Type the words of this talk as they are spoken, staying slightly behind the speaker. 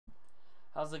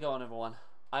How's it going, everyone?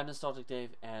 I'm Nostalgic Dave,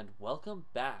 and welcome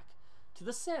back to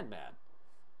the Sandman.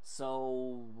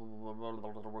 So,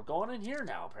 we're going in here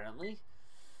now, apparently.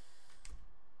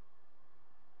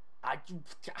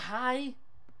 Hi?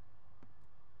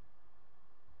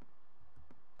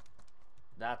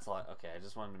 That's like, okay, I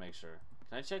just wanted to make sure.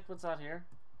 Can I check what's out here?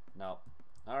 No.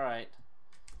 Alright.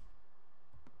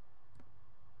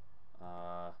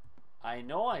 I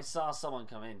know I saw someone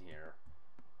come in here.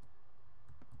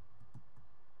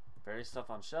 Various stuff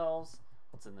on shelves.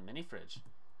 What's in the mini fridge?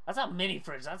 That's not a mini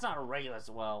fridge. That's not a regular.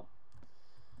 Well,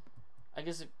 I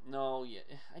guess it. No, yeah.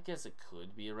 I guess it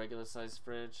could be a regular sized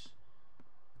fridge.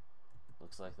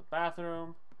 Looks like the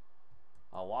bathroom.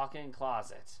 A walk-in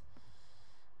closet.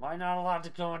 Am I not allowed to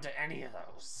go into any of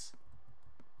those?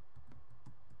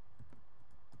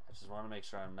 I just want to make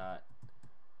sure I'm not.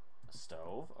 A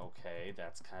stove. Okay,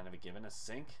 that's kind of a given. A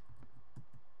sink. A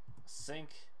sink.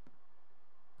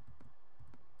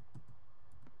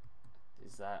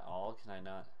 Is that all? Can I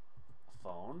not? A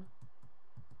phone?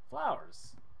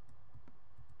 Flowers.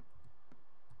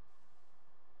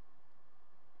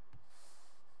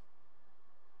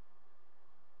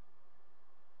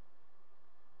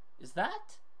 Is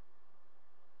that?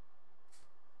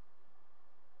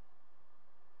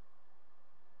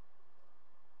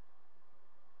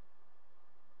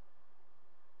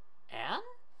 Anne?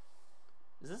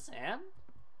 Is this Anne?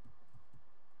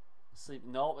 Sleep?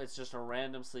 No, it's just a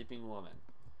random sleeping woman.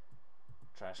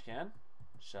 Trash can,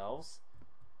 shelves.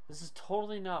 This is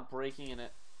totally not breaking in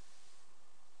it.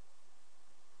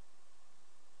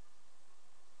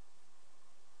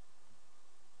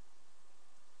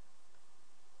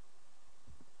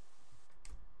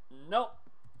 Nope.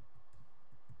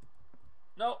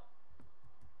 Nope.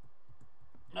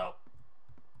 Nope.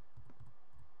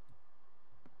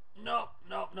 Nope.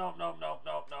 Nope. Nope. Nope. Nope.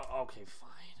 Nope. Nope. Okay, fine.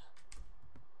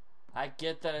 I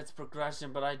get that it's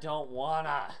progression, but I don't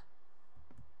wanna.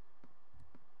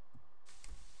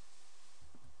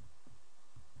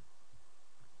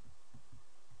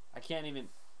 I can't even.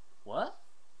 What?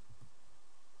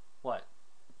 What?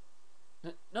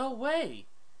 No way!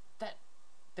 That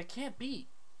can't be.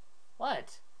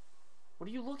 What? What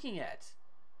are you looking at?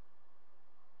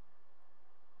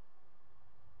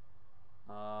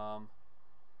 Oh,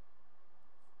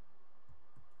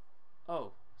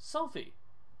 Sophie.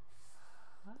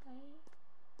 Hi.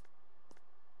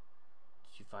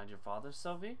 Did you find your father,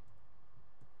 Sophie?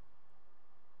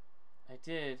 I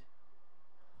did.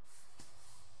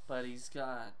 But he's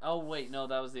gone. Oh, wait, no,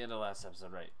 that was the end of the last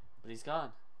episode, right? But he's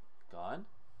gone. Gone?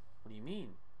 What do you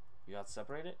mean? You got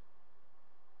separated?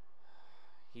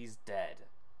 He's dead.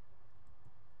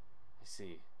 I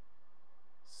see.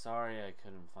 Sorry I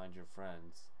couldn't find your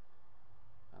friends.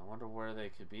 I wonder where they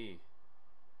could be.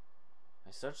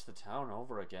 I searched the town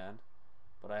over again,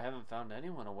 but I haven't found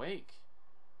anyone awake.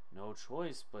 No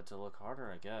choice but to look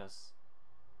harder, I guess.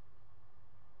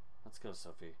 Let's go,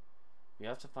 Sophie. We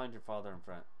have to find your father and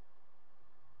friend.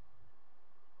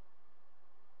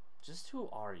 Just who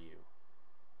are you?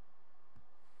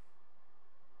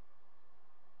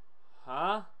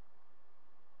 Huh?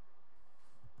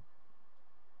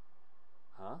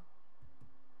 Huh?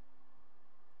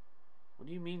 What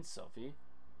do you mean, Sophie?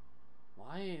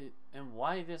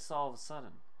 Why this all of a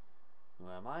sudden? Who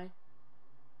am I?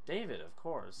 David, of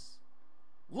course.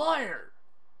 Liar!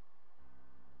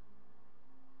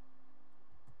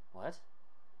 What?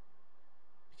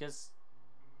 Because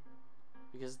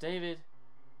David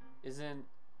is in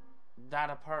that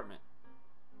apartment.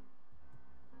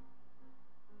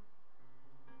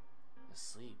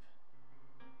 Asleep.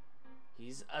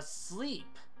 He's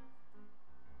asleep.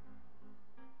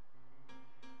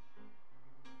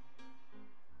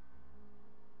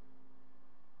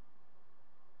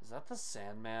 Is that the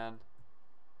Sandman?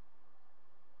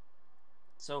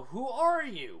 So who are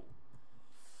you?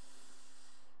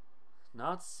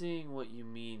 Not seeing what you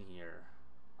mean here.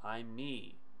 I'm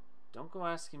me. Don't go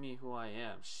asking me who I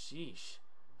am. Sheesh.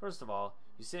 First of all,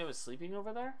 you say I was sleeping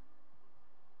over there?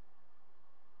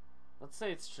 Let's say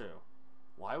it's true.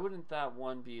 Why wouldn't that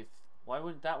one be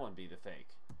the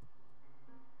fake?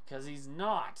 Because he's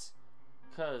not.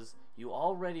 Because you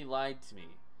already lied to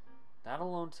me. That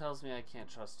alone tells me I can't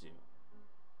trust you.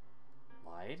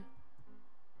 Lied?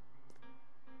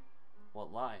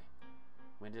 What lie?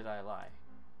 When did I lie?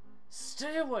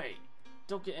 Stay away!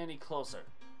 Don't get any closer.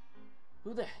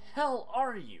 Who the hell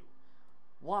are you?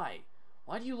 Why?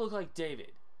 Why do you look like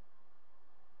David?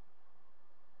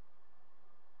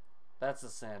 That's the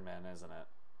Sandman, isn't it?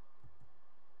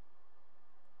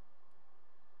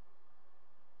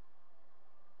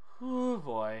 Whew,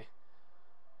 boy.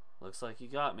 Looks like you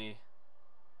got me.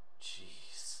 Jeez.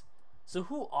 So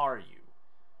who are you?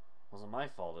 Wasn't my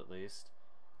fault, at least.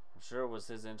 I'm sure it was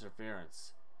his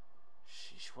interference.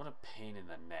 Sheesh, what a pain in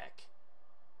the neck.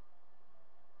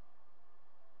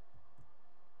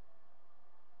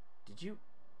 Did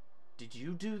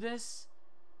you do this?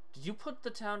 Did you put the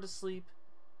town to sleep?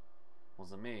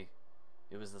 Wasn't me.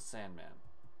 It was the Sandman.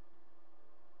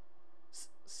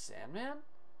 Sandman?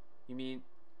 You mean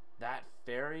that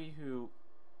fairy who...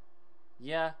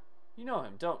 Yeah, you know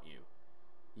him, don't you?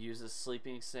 He uses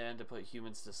sleeping sand to put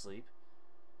humans to sleep.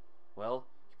 Well,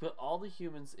 he put all the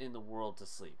humans in the world to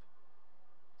sleep.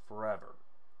 Forever.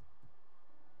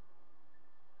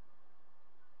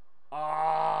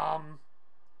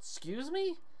 Excuse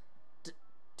me?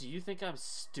 Do you think I'm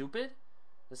stupid?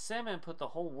 The Sandman put the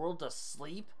whole world to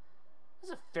sleep?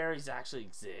 Doesn't fairies actually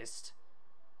exist?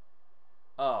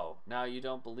 Oh, now you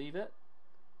don't believe it?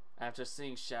 After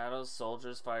seeing shadows,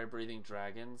 soldiers, fire-breathing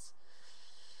dragons?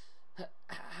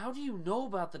 How do you know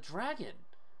about the dragon?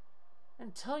 I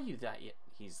didn't tell you that yet.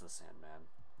 He's the Sandman.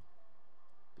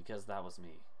 Because that was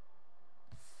me.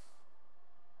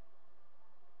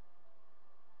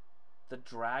 The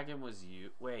dragon was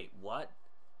you. Wait, what?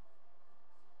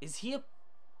 Is he a...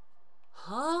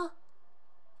 Huh?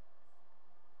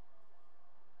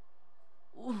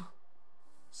 Ooh.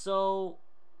 So...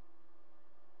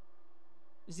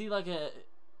 Is he like a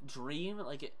dream?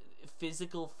 Like a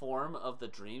physical form of the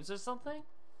dreams or something?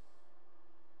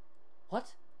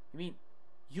 What? You mean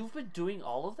you've been doing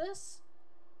all of this?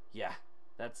 Yeah,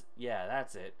 that's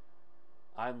it.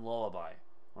 I'm Lullaby,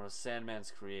 one of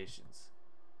Sandman's creations.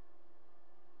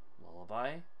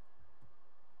 Lullaby?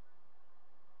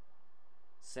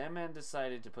 Sandman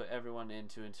decided to put everyone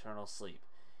into eternal sleep.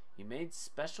 He made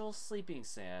special sleeping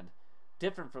sand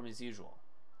different from his usual.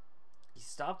 He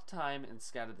stopped time and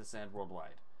scattered the sand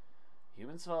worldwide.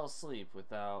 Humans fell asleep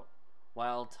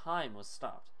while time was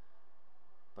stopped.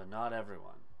 But not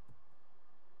everyone.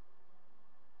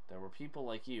 There were people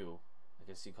like you, I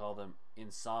guess you call them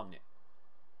insomnia.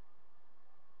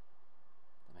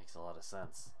 That makes a lot of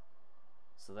sense.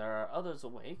 So there are others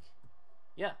awake?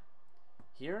 Yeah.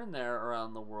 Here and there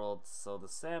around the world, so the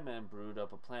Sandman brewed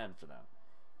up a plan for them.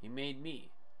 He made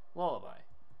me, Lullaby.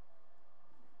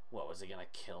 What, was he gonna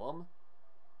kill him?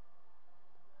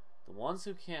 The ones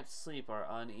who can't sleep are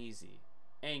uneasy,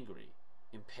 angry,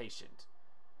 impatient.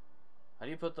 How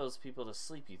do you put those people to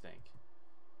sleep, you think?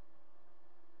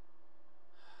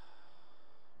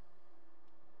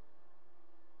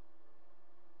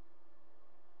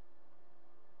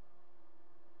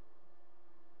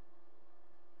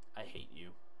 I hate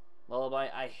you. Lullaby,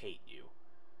 I hate you.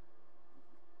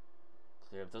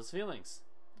 Clear up those feelings.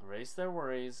 Erase their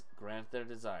worries, grant their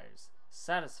desires.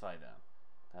 Satisfy them.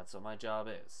 That's what my job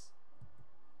is.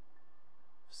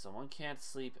 If someone can't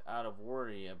sleep out of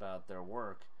worry about their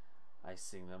work, I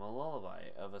sing them a lullaby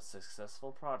of a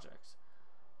successful project.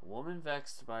 A woman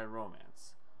vexed by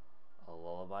romance. A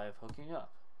lullaby of hooking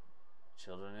up.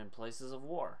 Children in places of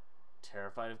war,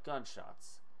 terrified of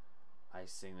gunshots. I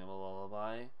sing them a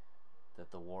lullaby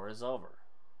that the war is over.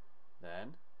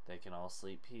 Then they can all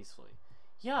sleep peacefully.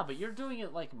 Yeah, but you're doing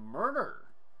it like murder.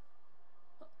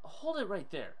 Hold it right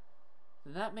there.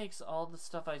 Then that makes all the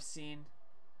stuff I've seen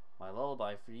my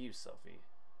lullaby for you, Sophie.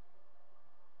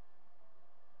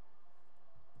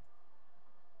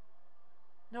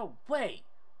 No way!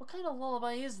 What kind of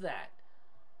lullaby is that?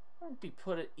 I won't be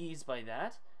put at ease by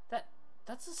that.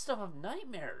 That's the stuff of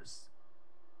nightmares.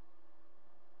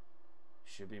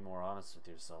 You should be more honest with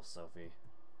yourself, Sophie.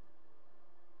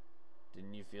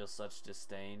 Didn't you feel such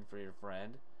disdain for your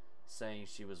friend, saying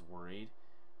she was worried,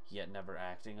 yet never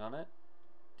acting on it?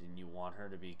 Didn't you want her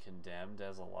to be condemned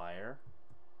as a liar?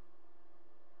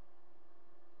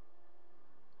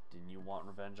 Didn't you want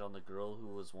revenge on the girl who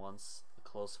was once a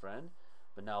close friend,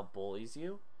 but now bullies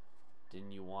you?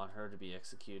 Didn't you want her to be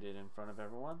executed in front of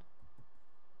everyone?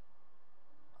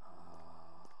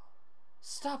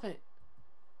 Stop it!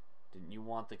 Didn't you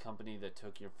want the company that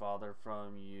took your father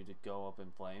from you to go up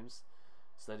in flames,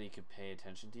 so that he could pay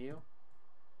attention to you?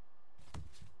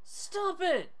 Stop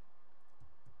it!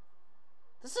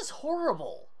 This is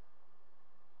horrible!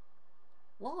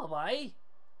 Lullaby,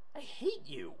 I hate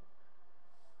you!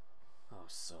 Oh,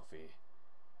 Sophie,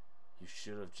 you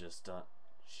should have just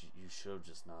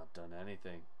not done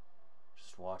anything.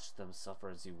 Just watched them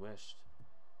suffer as you wished.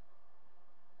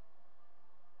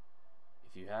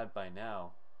 If you had by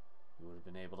now, you would have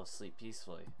been able to sleep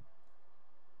peacefully.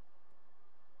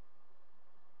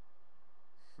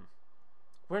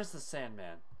 Where's the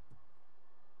Sandman?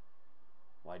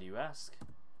 Why do you ask?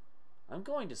 I'm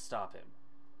going to stop him.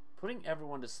 Putting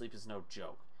everyone to sleep is no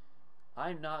joke.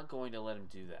 I'm not going to let him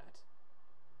do that.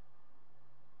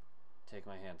 Take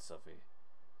my hand, Sophie.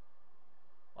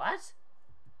 What?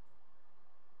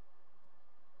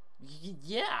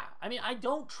 Yeah, I mean, I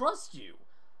don't trust you.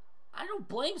 I don't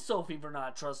blame Sophie for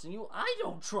not trusting you. I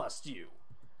don't trust you.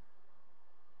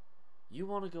 You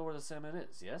want to go where the Sandman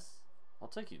is, yes? I'll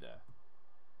take you there.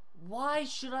 Why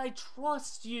should I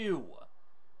trust you?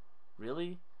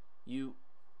 Really? You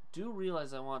do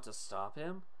realize I want to stop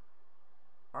him?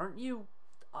 Aren't you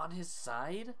on his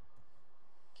side?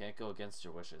 Can't go against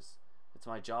your wishes. It's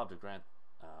my job to grant...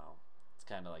 Oh, it's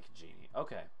kind of like a genie.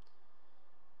 Okay.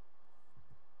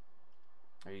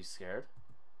 Are you scared?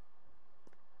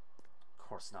 Of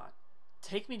course not.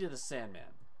 Take me to the Sandman.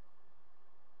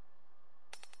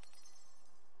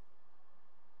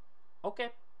 Okay.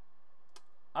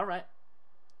 Alright.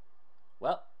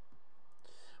 Well.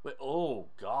 Wait, oh,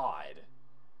 God.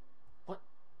 What?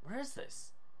 Where is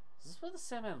this? Is this where the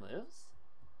Sandman lives?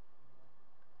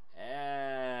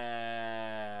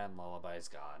 And Lullaby's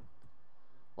gone.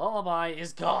 Lullaby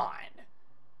is gone.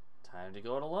 Time to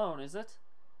go it alone, is it?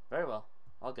 Very well.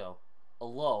 I'll go.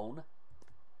 Alone.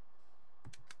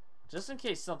 Just in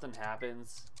case something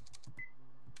happens.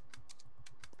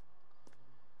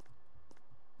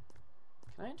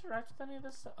 Can I interact with any of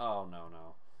this stuff? Oh, no,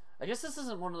 no. I guess this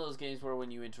isn't one of those games where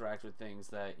when you interact with things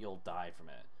that you'll die from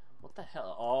it. What the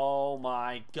hell? Oh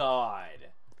my god.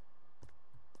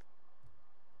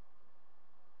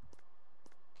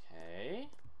 Okay.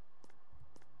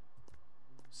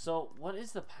 So, what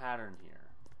is the pattern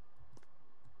here?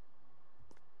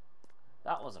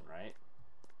 That wasn't right.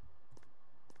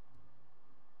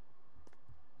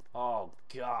 Oh,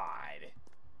 God.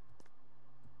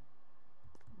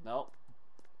 Nope.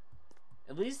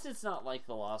 At least it's not like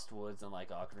The Lost Woods and like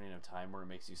Ocarina of Time where it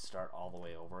makes you start all the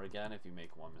way over again if you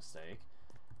make one mistake.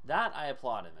 That I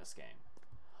applaud in this game.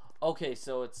 Okay,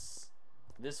 so it's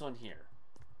this one here.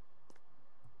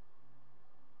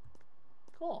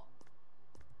 Cool.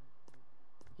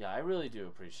 Yeah, I really do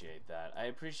appreciate that. I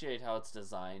appreciate how it's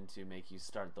designed to make you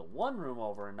start the one room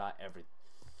over and not everything.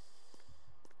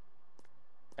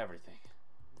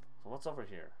 So what's over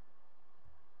here?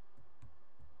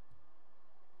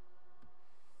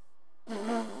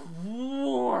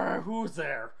 Who's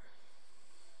there?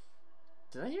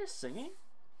 Did I hear singing?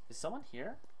 Is someone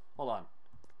here? Hold on.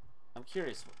 I'm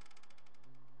curious.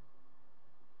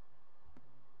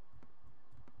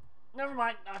 Never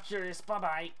mind, not curious.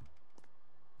 Bye-bye.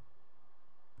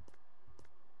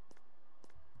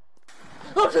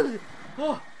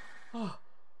 Oh,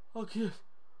 good.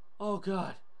 Oh,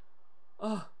 God.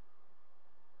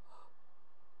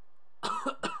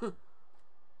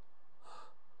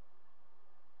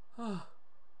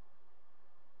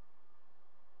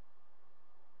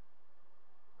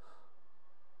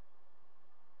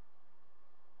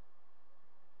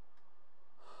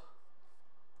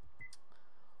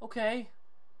 Okay.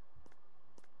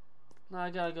 Now I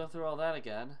gotta go through all that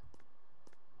again.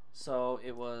 So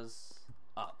it was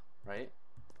up, right?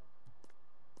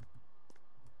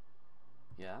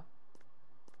 Yeah.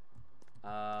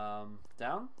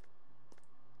 Down?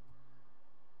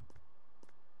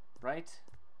 Right?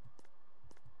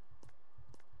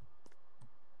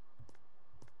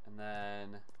 And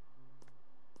then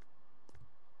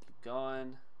keep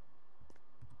going.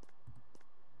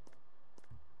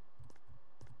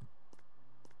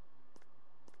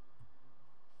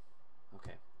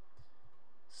 Okay.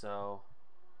 So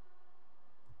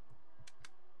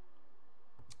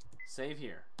save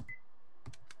here.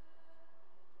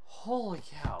 Holy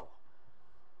cow.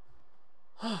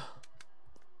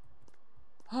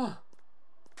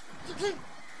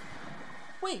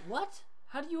 Wait, what?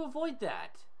 How do you avoid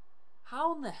that?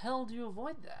 How in the hell do you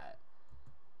avoid that?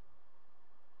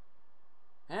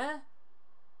 Huh?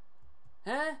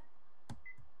 Huh?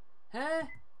 Huh?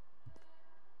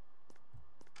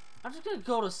 I'm just gonna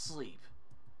go to sleep.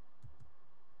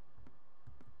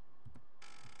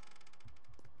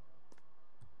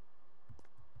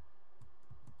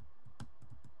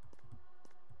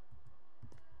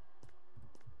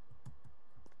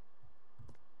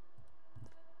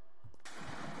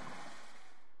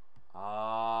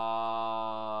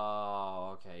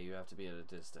 Oh, okay, you have to be at a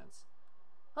distance.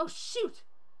 Oh, shoot!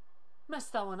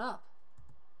 Messed that one up.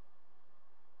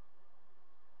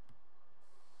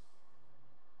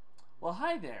 Well,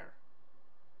 hi there.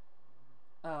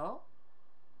 Oh?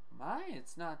 My,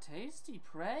 it's not tasty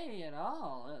prey at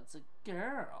all. It's a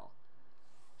girl.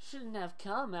 Shouldn't have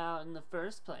come out in the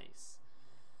first place.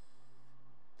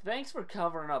 Thanks for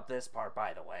covering up this part,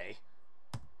 by the way.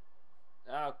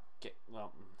 Okay,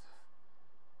 well...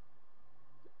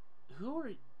 Who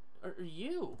are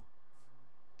you?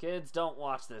 Kids, don't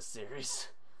watch this series.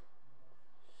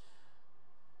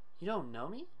 You don't know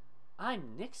me?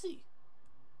 I'm Nixie.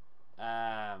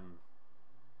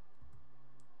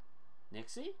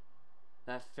 Nixie?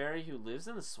 That fairy who lives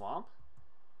in the swamp?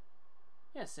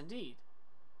 Yes, indeed.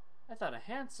 I thought a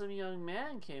handsome young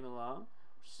man came along.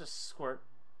 Just a squirt.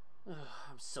 Ugh,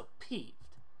 I'm so peeved.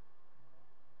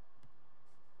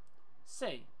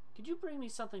 Say, could you bring me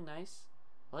something nice?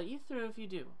 I'll let you through if you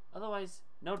do. Otherwise,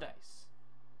 no dice.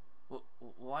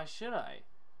 Why should I?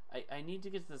 I need to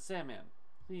get to the Sandman.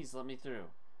 Please let me through.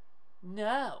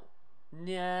 No.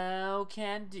 No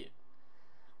can do.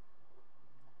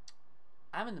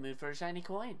 I'm in the mood for a shiny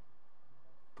coin.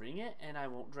 Bring it and I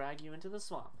won't drag you into the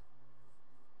swamp.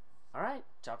 Alright,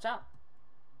 chop chop.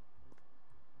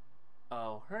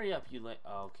 Oh, hurry up, you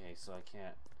oh, okay, so I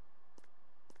can't.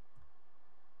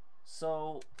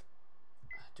 So,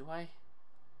 do I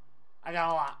got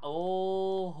a lot.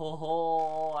 Oh, ho,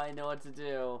 ho, I know what to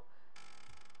do.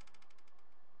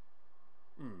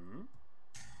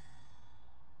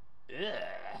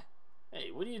 Ugh.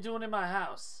 Hey, what are you doing in my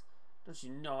house? Don't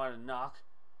you know how to knock?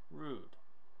 Rude.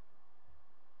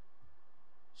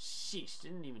 Sheesh,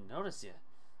 didn't even notice you.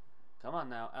 Come on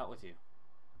now, out with you.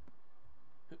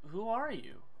 Who are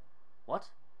you? What?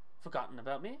 Forgotten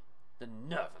about me? The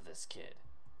nerve of this kid.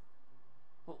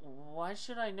 Why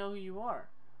should I know who you are?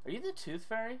 Are you the Tooth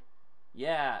Fairy?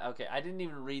 Yeah, okay, I didn't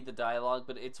even read the dialogue,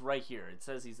 but it's right here. It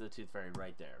says he's the Tooth Fairy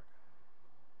right there.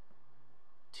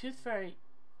 Tooth Fairy?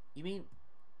 You mean...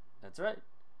 That's right.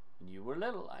 When you were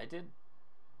little, I did,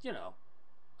 you know,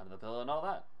 under the pillow and all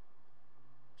that.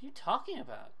 What are you talking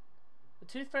about? The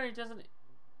Tooth Fairy doesn't...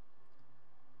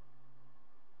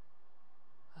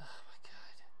 Oh my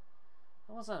god.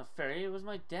 That wasn't a fairy, it was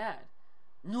my dad.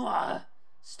 Mwah!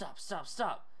 Stop, stop,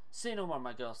 stop. Say no more,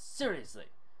 my girl. Seriously.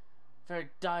 Fairy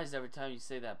dies every time you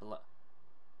say that below.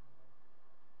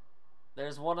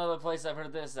 There's one other place I've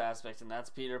heard this aspect, and that's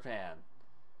Peter Pan.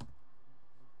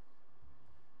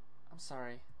 I'm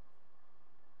sorry.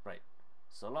 Right.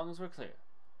 So long as we're clear.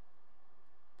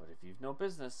 But if you've no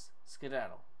business,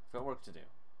 skedaddle. I've got work to do.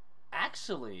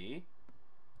 Actually...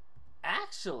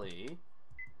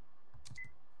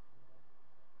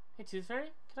 Hey, Tooth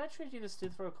Fairy, can I trade you this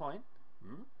tooth for a coin?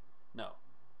 Hmm? No.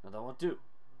 No, that won't do.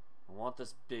 I want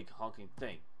this big honking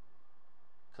thing.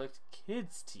 Collect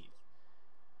kids' teeth.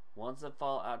 Ones that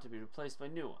fall out to be replaced by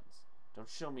new ones. Don't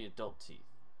show me adult teeth.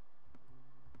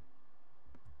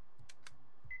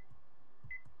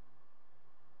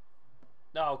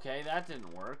 Okay, that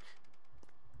didn't work.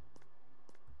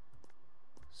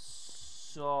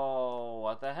 So,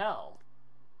 what the hell?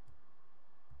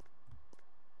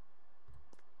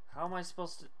 How am I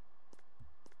supposed to...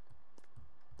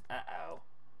 Uh-oh.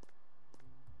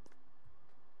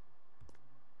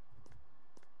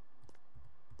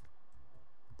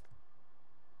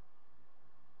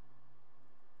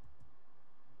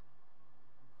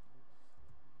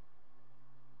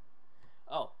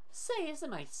 Oh, say, isn't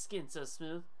my skin so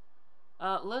smooth?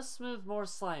 Less smooth, more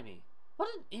slimy. What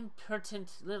an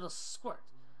impertinent little squirt.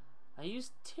 I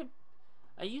use Tib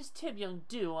Young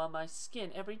Dew on my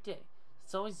skin every day.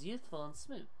 It's always youthful and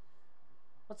smooth.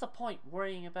 What's the point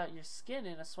worrying about your skin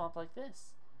in a swamp like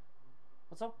this?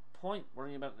 What's the point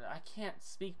worrying about... I can't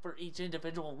speak for each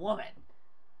individual woman.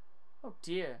 Oh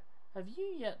dear, have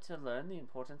you yet to learn the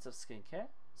importance of skincare?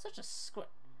 Such a squirt.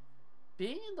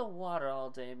 Being in the water all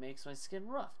day makes my skin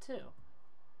rough too.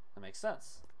 That makes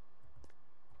sense.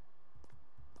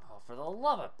 Oh, for the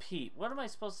love of Pete, what am I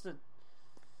supposed to...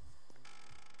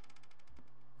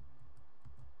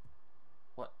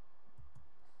 What?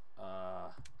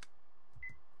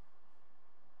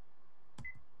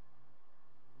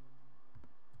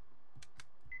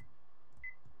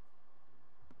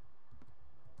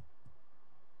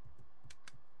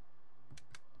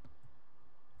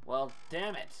 Well,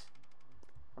 damn it.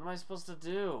 What am I supposed to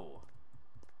do?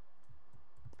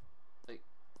 Like...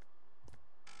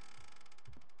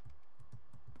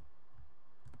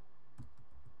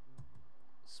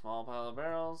 Small pile of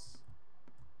barrels.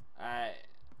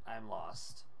 I'm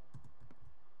lost.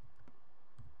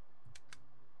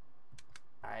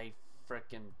 I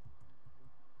frickin'...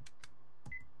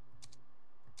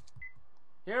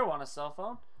 Here, want a cell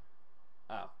phone?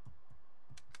 Oh.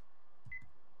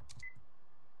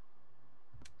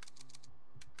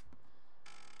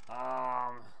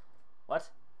 What?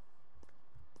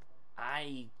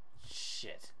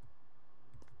 Shit.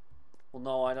 Well,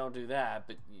 no, I don't do that,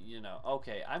 but, you know,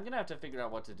 okay, I'm gonna have to figure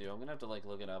out what to do. I'm gonna have to, like,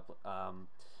 look it up,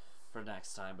 for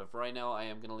next time, but for right now, I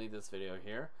am gonna leave this video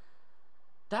here.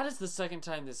 That is the second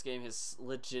time this game has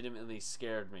legitimately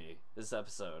scared me, this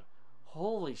episode.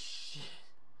 Holy shit.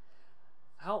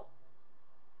 How...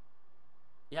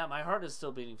 Yeah, Yeah, my heart is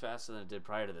still beating faster than it did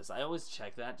prior to this. I always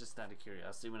check that just out of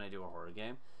curiosity when I do a horror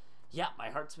game. Yeah, my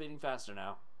heart's beating faster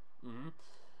now.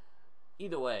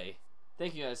 Either way,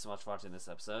 thank you guys so much for watching this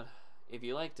episode. If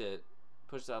you liked it,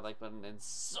 push that like button, and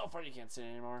so far you can't see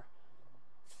it anymore.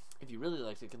 If you really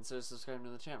liked it, consider subscribing to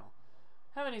the channel.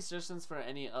 Have any suggestions for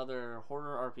any other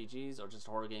horror RPGs or just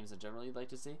horror games in general you'd like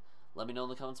to see? Let me know in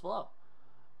the comments below.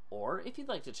 Or if you'd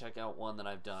like to check out one that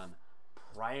I've done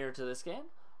prior to this game,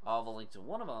 I'll have a link to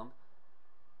one of them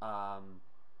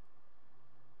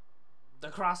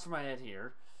across from my head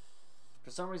here.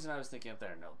 For some reason I was thinking up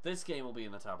there. No, this game will be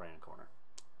in the top right hand corner.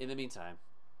 In the meantime,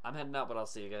 I'm heading out, but I'll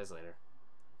see you guys later.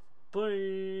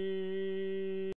 Bye!